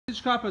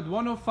vintage carpet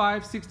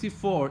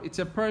 10564. It's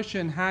a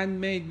Persian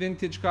handmade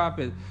vintage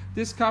carpet.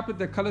 This carpet,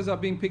 the colors are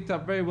being picked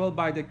up very well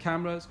by the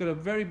camera. It's got a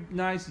very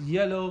nice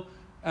yellow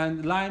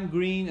and lime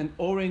green and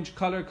orange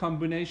color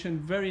combination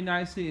very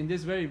nicely in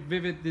this very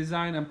vivid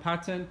design and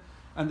pattern,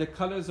 and the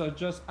colors are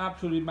just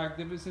absolutely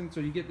magnificent.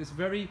 So you get this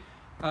very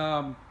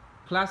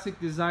classic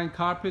design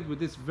carpet with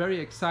this very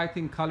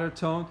exciting color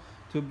tone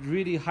to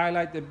really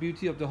highlight the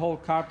beauty of the whole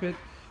carpet.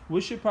 We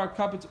ship our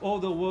carpets all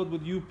the world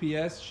with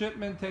UPS.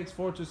 Shipment takes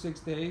 4 to 6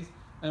 days,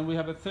 and we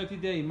have a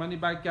 30-day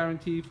money-back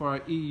guarantee for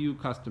our EU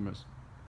customers.